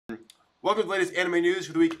Welcome to the latest anime news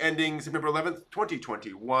for the week ending September 11th,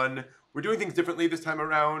 2021. We're doing things differently this time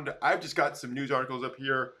around. I've just got some news articles up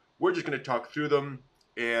here. We're just going to talk through them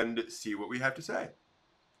and see what we have to say.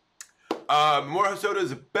 Mamoru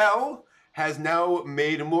Hosoda's Belle has now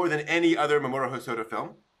made more than any other Mamoru Hosoda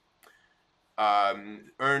film.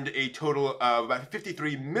 Earned a total of about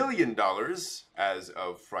 $53 million as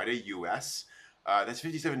of Friday, US. That's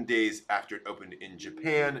 57 days after it opened in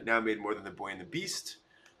Japan. Now made more than The Boy and the Beast.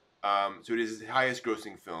 So it is his highest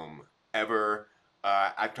grossing film ever,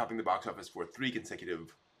 at topping the box office for 3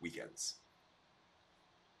 consecutive weekends.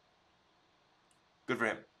 Good for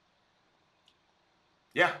him.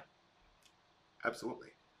 Yeah, absolutely.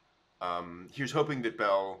 Here's hoping that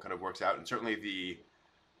Belle kind of works out, and certainly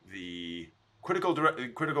the critical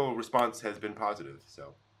response has been positive.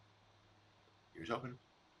 So here's hoping.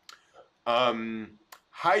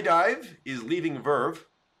 HiDive is leaving Verve,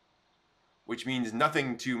 which means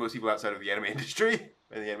nothing to most people outside of the anime industry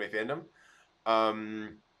and the anime fandom.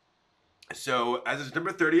 So as of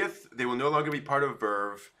September 30th, they will no longer be part of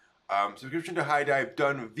Verve. Subscription to HiDive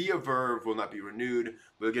done via Verve will not be renewed.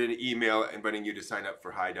 We'll get an email inviting you to sign up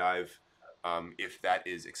for HiDive if that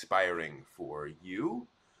is expiring for you.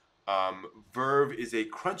 Verve is a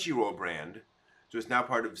Crunchyroll brand, so it's now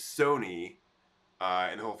part of Sony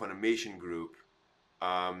and the whole Funimation group.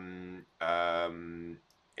 And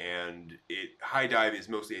HiDive is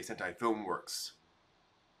mostly a Sentai Filmworks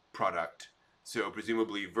product. So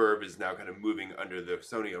presumably Verve is now kind of moving under the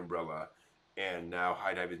Sony umbrella, and now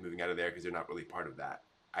HiDive is moving out of there because they're not really part of that.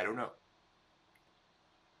 I don't know.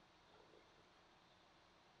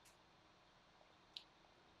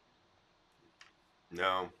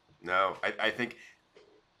 No. I think,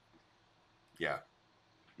 yeah.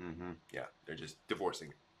 Yeah, they're just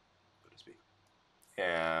divorcing, so to speak.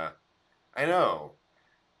 Yeah, I know.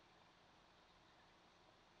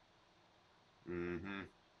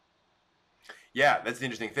 Yeah, that's the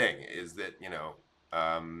interesting thing, is that,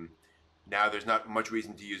 now there's not much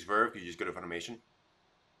reason to use Verve because you just go to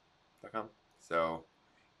Funimation.com. So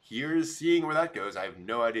here's seeing where that goes. I have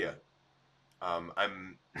no idea.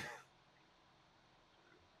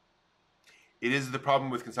 It is the problem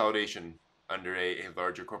with consolidation under a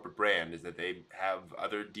larger corporate brand, is that they have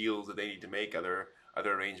other deals that they need to make, other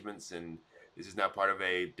arrangements, and this is now part of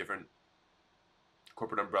a different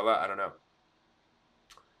corporate umbrella. I don't know.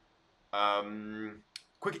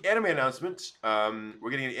 Quick anime announcement.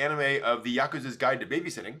 We're getting an anime of the Yakuza's Guide to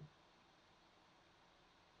Babysitting.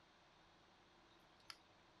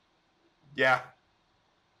 Yeah,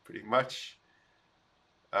 pretty much.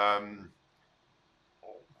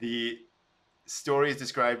 The story is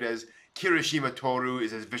described as Kirishima Toru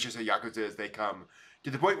is as vicious a Yakuza as they come,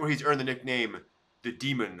 to the point where he's earned the nickname the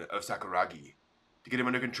Demon of Sakuragi. To get him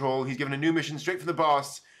under control, he's given a new mission straight from the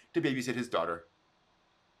boss to babysit his daughter.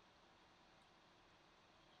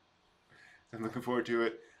 I'm looking forward to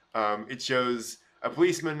it. It shows a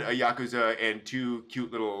policeman, a Yakuza, and 2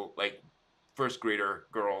 cute little, first grader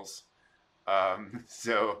girls.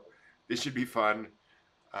 So this should be fun.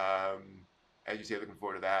 As you say, looking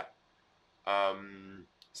forward to that.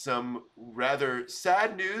 Some rather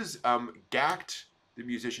sad news. Gact, the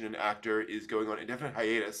musician and actor, is going on indefinite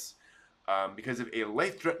hiatus because of a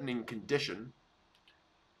life-threatening condition.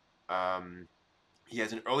 He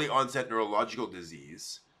has an early onset neurological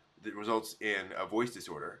disease that results in a voice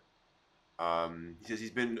disorder. He says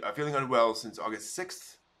he's been feeling unwell since August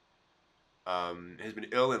 6th. Has been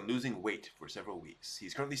ill and losing weight for several weeks.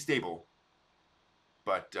 He's currently stable,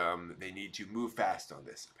 but they need to move fast on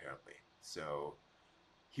this, apparently. So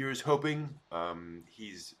here's hoping.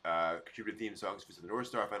 He's contributed theme songs for the North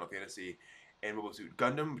Star, Final Fantasy, and Mobile Suit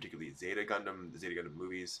Gundam, particularly Zeta Gundam, the Zeta Gundam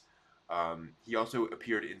movies. He also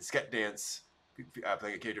appeared in Sket Dance,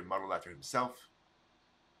 playing a character modeled after himself.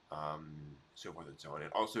 So forth and so on,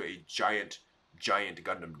 and also a giant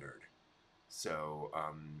Gundam nerd. So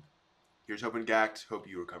here's hoping, Gact. Hope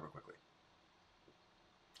you recover quickly.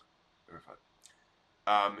 Very fun.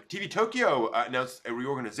 TV Tokyo announced a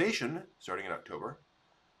reorganization starting in October.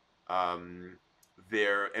 And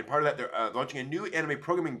part of that, they're launching a new anime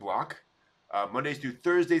programming block Mondays through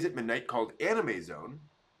Thursdays at midnight called Anime Zone.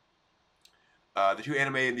 The 2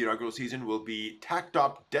 anime in the inaugural season will be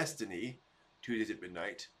Tactop Destiny, Tuesdays at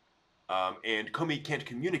midnight, and Komi Can't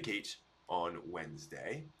Communicate on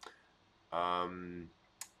Wednesday. And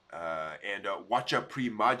Watcha Pre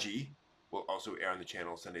Maji will also air on the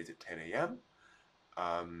channel Sundays at 10 a.m.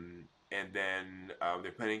 And then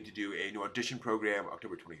they're planning to do a new audition program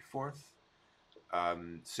October 24th.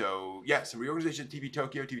 So yeah, some reorganization at TV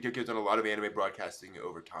Tokyo. TV Tokyo's done a lot of anime broadcasting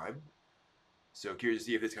over time. So curious to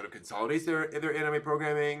see if this kind of consolidates their anime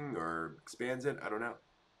programming or expands it. I don't know.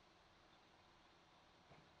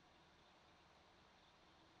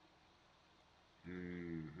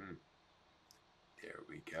 There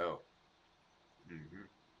we go.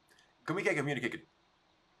 Kumi Can't Communicate could,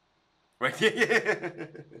 right?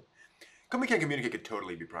 Kumi Can't Communicate could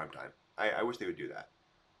totally be primetime. I wish they would do that.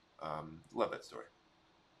 Love that story.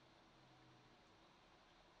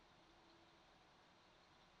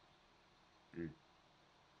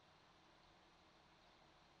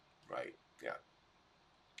 Right. Yeah.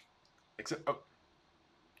 Except,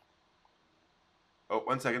 oh,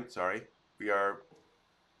 1 second. Sorry. We are.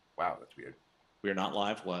 Wow, that's weird. We are not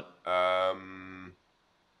live. What?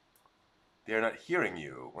 They're not hearing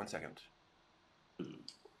you. 1 second.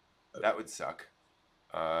 That would suck.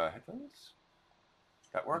 Headphones.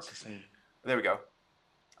 That works. There we go.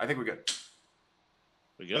 I think we're good.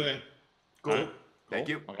 We good? Okay. Cool. Right. Thank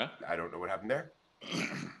you. Okay. I don't know what happened there.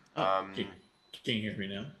 Can you hear me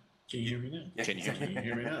now? Can you hear me now? Can you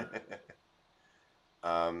hear me now?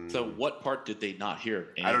 So what part did they not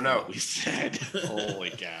hear? I don't know. That we said. Holy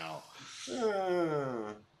cow.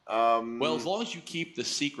 Well, as long as you keep the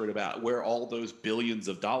secret about where all those billions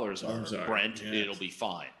of dollars are, Brent, it'll be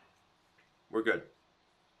fine. We're good.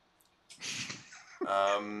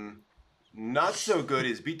 Not so good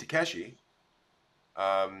is Beat Takeshi.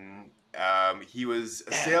 He was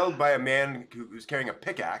assailed by a man who was carrying a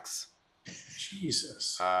pickaxe.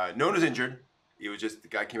 Jesus. No one was injured. It was just the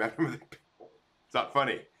guy came after him with it's not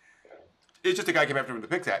funny. It's just a guy came after him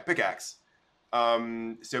with a pickaxe.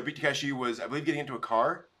 So Beat Takeshi was, I believe, getting into a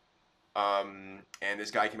car. And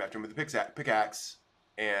this guy came after him with a pickaxe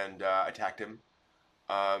and attacked him.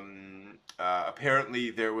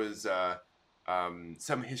 Apparently there was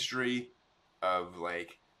some history of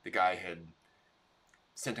like the guy had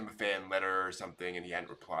sent him a fan letter or something and he hadn't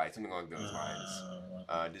replied, something along those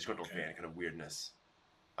lines. Disgruntled fan, kind of weirdness.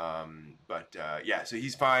 Yeah, so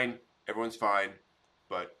he's fine. Everyone's fine.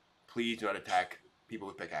 But please do not attack people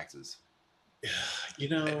with pickaxes. You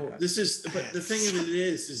know, this is, but the thing of it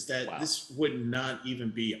is that this would not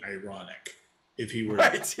even be ironic if he were.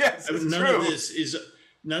 Right, yes, I mean, none true. Of this is,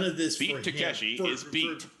 none of this Beat Takeshi is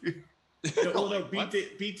beat. Beat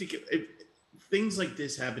Takeshi. Things like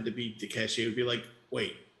this happen to Beat Takeshi. It would be like,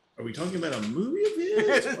 wait, are we talking about a movie of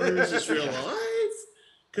his or is this real life?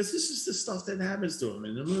 Because this is the stuff that happens to him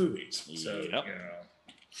in the movies. So, yep.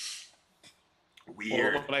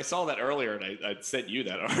 Weird. Well, when I saw that earlier and I sent you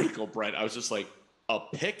that article, Brent, I was just like, a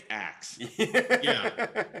pickaxe? Yeah.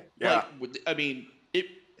 Yeah. Like, I mean,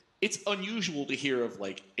 it's unusual to hear of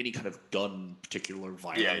like any kind of gun particular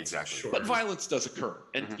violence. Yeah, exactly. Sure. But violence does occur.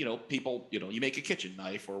 And, you know, people, you know, you make a kitchen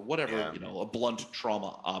knife or whatever, you know, a blunt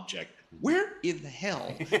trauma object. Where in the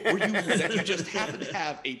hell were you that you just happen to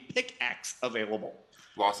have a pickaxe available?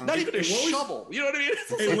 Lawson. Not even a shovel. You know what I mean?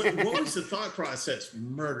 Hey, what was the thought process?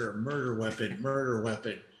 Murder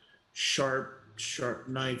weapon. Sharp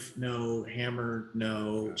knife, no. Hammer,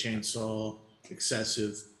 no. Chainsaw,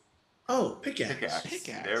 excessive. Oh, pickaxe.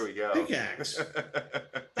 There we go. Pickaxe.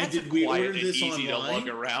 That's did we order and this easy online?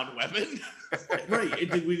 to lug around weapon. Right.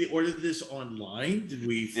 And did we order this online? Did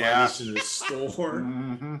we find this in a store?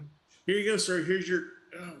 Mm-hmm. Here you go, sir. Here's your.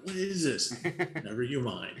 What is this? Never you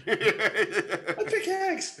mind. A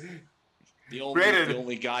pickaxe. The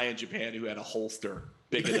only guy in Japan who had a holster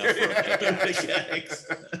big enough for a pickaxe.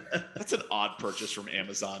 That's an odd purchase from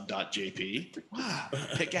Amazon.jp. Wow,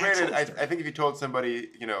 pickaxe. Granted, I think if you told somebody,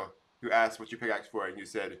 you know, who asked what's your pickaxe for, and you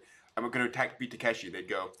said, I'm going to attack Beat Takeshi, they'd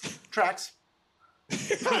go, tracks. That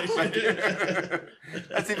seems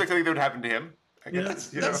like something that would happen to him. I guess,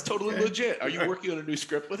 that's totally legit. Are you working on a new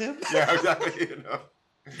script with him? Yeah, exactly. You know.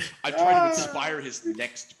 I'm trying to inspire his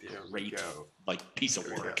next great piece of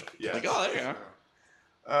work. Yes. Like, oh, there you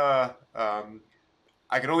are.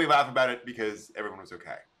 I can only laugh about it because everyone was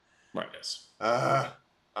okay. Right. Yes.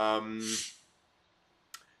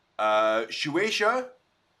 Shueisha,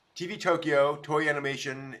 TV Tokyo, Toei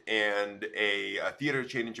Animation, and a theater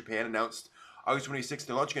chain in Japan announced August 26th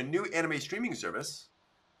they're launching a new anime streaming service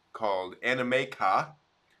called Anime Ka.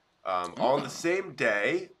 All on the same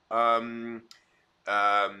day.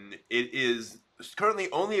 It is currently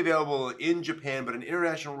only available in Japan, but an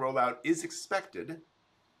international rollout is expected.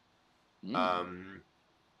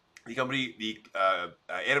 The company, the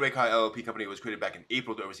Anime Ka LLP company, was created back in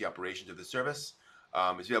April to oversee operations of the service.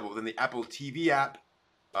 It's available within the Apple TV app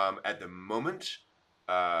at the moment.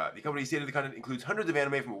 The company stated the content includes hundreds of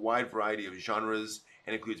anime from a wide variety of genres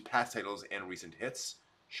and includes past titles and recent hits.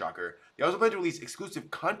 Shocker. They also plan to release exclusive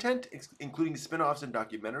content, including spin-offs and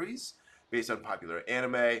documentaries based on popular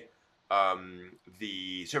anime.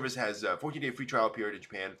 The service has a 14-day free trial period in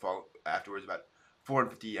Japan. Afterwards, about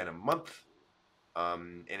 450 yen a month,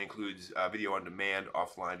 and includes video on demand,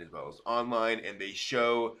 offline as well as online. And they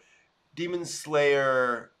show Demon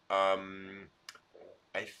Slayer. I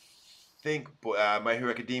think My Hero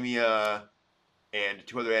Academia and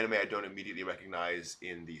 2 other anime I don't immediately recognize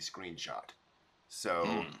in the screenshot.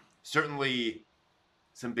 So certainly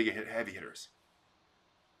some big heavy hitters.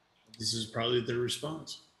 This is probably their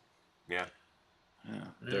response. Yeah.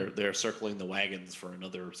 They're circling the wagons for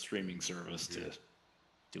another streaming service to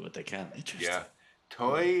do what they can. Interesting. Yeah.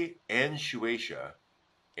 Toei and Shueisha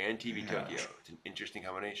and TV Tokyo. It's an interesting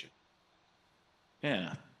combination.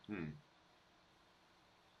 Yeah.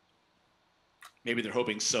 Maybe they're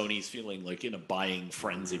hoping Sony's feeling like in a buying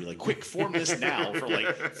frenzy, be like, quick, form this now for like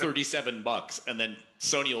 $37. And then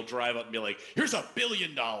Sony will drive up and be like, here's $1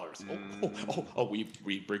 billion.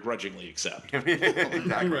 We begrudgingly accept.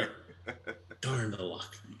 Exactly. Darn the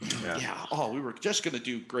luck. Yeah. Oh, we were just going to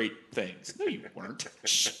do great things. No, you weren't.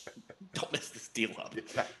 Shh. Don't mess this deal up.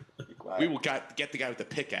 We will get the guy with the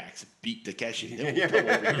pickaxe and beat Takeshi. Then we'll come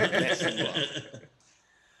over here and mess you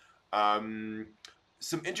up.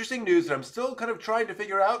 Some interesting news that I'm still kind of trying to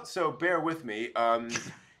figure out, so bear with me.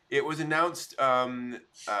 It was announced that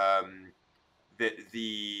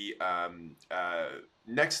the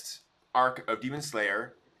next arc of Demon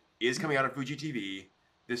Slayer is coming out on Fuji TV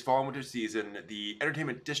this fall and winter season. The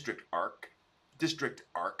Entertainment District arc,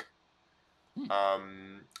 and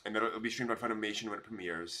that will be streamed on Funimation when it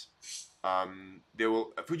premieres.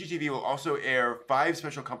 Fuji TV will also air 5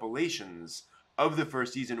 special compilations of the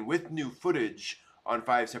first season with new footage on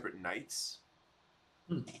 5 separate nights,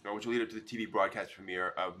 which will lead up to the TV broadcast premiere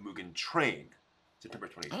of Mugen Train, September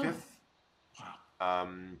 25th. Wow.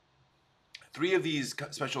 3 of these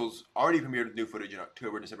specials already premiered with new footage in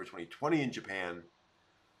October and December 2020 in Japan.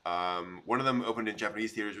 One of them opened in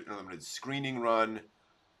Japanese theaters with an unlimited screening run,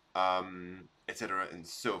 etc. and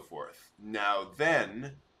so forth. Now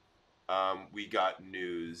then, we got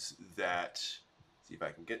news that, see if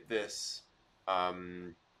I can get this,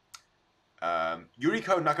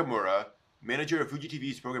 Yuriko Nakamura, manager of Fuji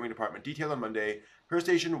TV's programming department, detailed on Monday her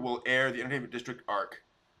station will air the Entertainment District arc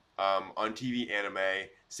on TV anime,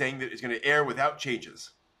 saying that it's going to air without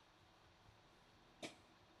changes.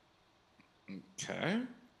 Okay.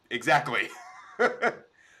 Exactly.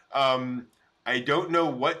 I don't know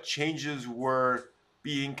what changes were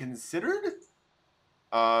being considered.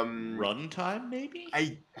 Runtime, maybe?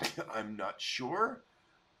 I'm not sure.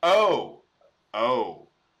 Oh.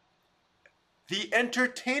 The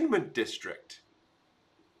Entertainment District.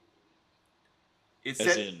 It's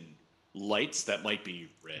As set in lights that might be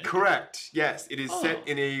red? Correct. Yes, it is set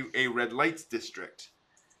in a red lights district.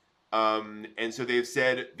 And so they've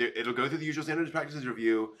said it'll go through the usual standards practices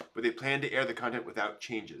review, but they plan to air the content without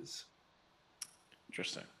changes.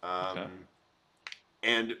 Interesting. Okay.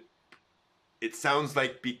 And it sounds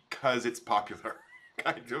like because it's popular,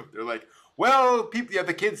 kind of. They're like, well,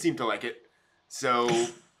 the kids seem to like it, so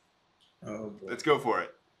let's go for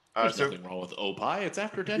it. There's nothing wrong with Opie. It's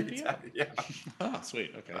after 10 p.m. Exactly, yeah. Oh,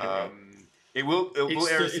 sweet. Okay. It will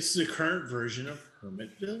air. It's the current version of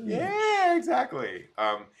Hermitville. Yeah, exactly.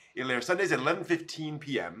 It'll air Sundays at 11:15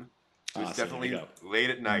 p.m. So it's definitely late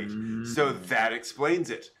at night. So that explains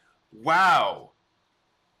it. Wow.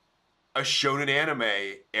 A shonen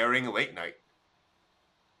anime airing late night.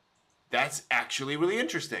 That's actually really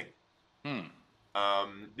interesting. That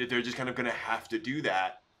they're just kind of going to have to do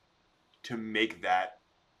that to make that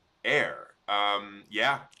air.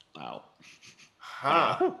 Yeah. Wow.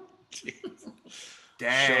 Huh. Wow.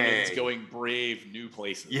 Dang. Shonen's going brave new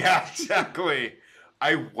places. Yeah, exactly.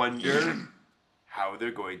 I wonder how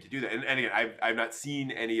they're going to do that. And again, I've not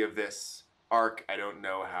seen any of this arc. I don't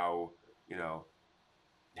know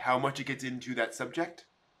how much it gets into that subject.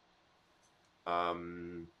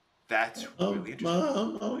 That's really interesting.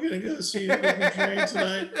 Mom, I'm gonna go see Mugen Train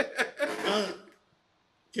tonight.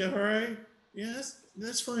 Yeah, all right. Yes,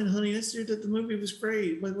 that's fine, honey. I said that the movie was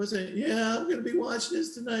great. What was it? Yeah, I'm gonna be watching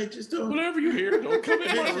this tonight. Just don't. Whenever you hear, don't come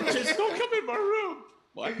in my room. Just don't come in my room.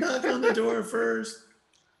 What? Knock on the door first.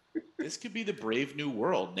 This could be the brave new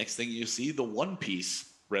world. Next thing you see, the One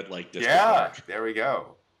Piece red light district. Yeah, arc. there we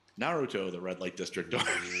go. Naruto, the red light district.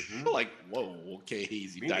 Like, whoa, okay,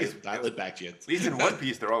 easy. Dial it back, kids. At least in One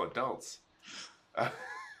Piece, they're all adults.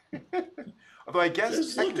 Although I guess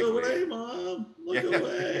Just look away, Mom. Look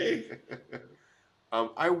away.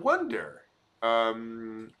 I wonder. Let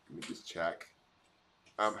me just check.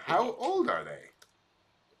 How old are they?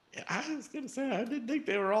 Yeah, I was gonna say I didn't think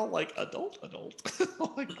they were all like adult.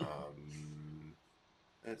 Like,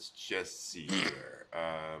 Let's just see here.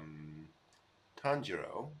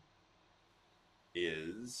 Tanjiro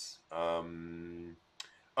is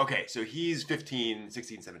okay, so he's 15,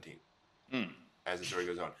 16, 17 as the story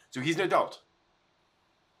goes on. So he's an adult.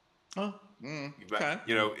 Oh, okay.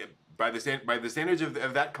 You know, by the standards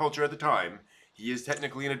of that culture at the time, he is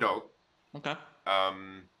technically an adult. Okay.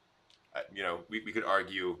 You know, we could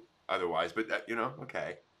argue otherwise, but you know,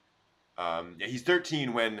 okay. Yeah, he's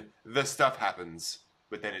 13 when the stuff happens,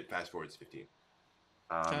 but then it fast forwards 15.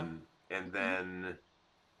 Okay. And then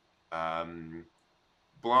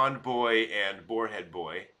Blonde Boy and Boarhead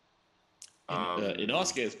Boy.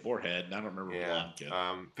 Inosuke is Boarhead, and I don't remember Blonde Kid.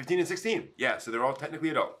 15 and 16. Yeah, so they're all technically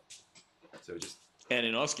adult. So just and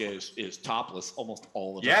Inosuke is topless almost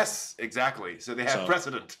all the time. Yes, exactly. So they have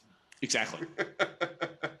precedent. Exactly.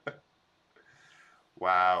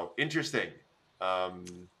 Wow, interesting.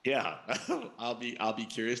 Yeah, I'll be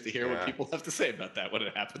curious to hear what people have to say about that when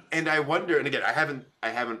it happens. And I wonder, and again, I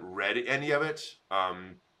haven't read any of it.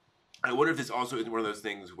 I wonder if this also is one of those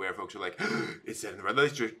things where folks are like, it's set in the red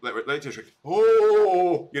light district.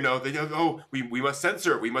 Oh, you know, they go, we must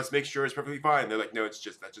censor. We must make sure it's perfectly fine. They're like, no, that's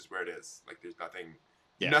just where it is. Like, there's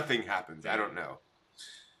nothing happens. I don't know.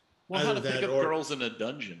 Well, how to pick up girls in a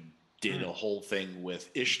dungeon did a whole thing with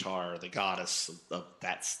Ishtar, the goddess of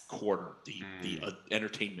that quarter, the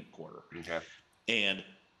entertainment quarter. Okay. And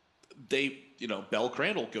they, you know, Belle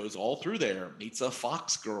Crandall goes all through there, meets a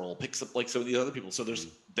fox girl, picks up like some of the other people. So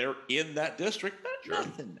they're in that district, but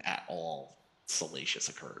nothing at all salacious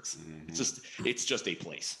occurs. It's just a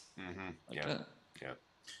place. Yeah.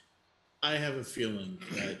 I have a feeling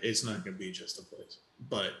that it's not going to be just a place,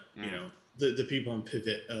 but you know, the people on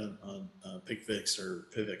Pivix or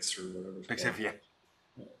whatever. Yeah.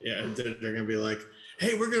 Yeah, they're going to be like,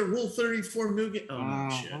 hey, we're going to rule 34 million. Oh, no,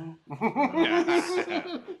 shit.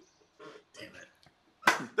 Damn it.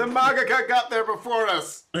 The mangaka got there before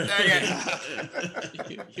us. Dang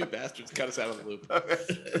it. you bastards cut us out of the loop.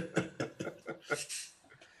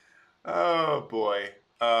 Oh, boy.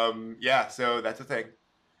 Yeah, so that's a thing.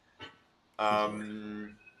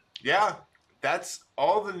 Yeah, that's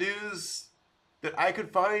all the news that I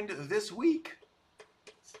could find this week.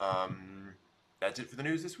 That's it for the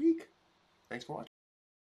news this week. Thanks for watching.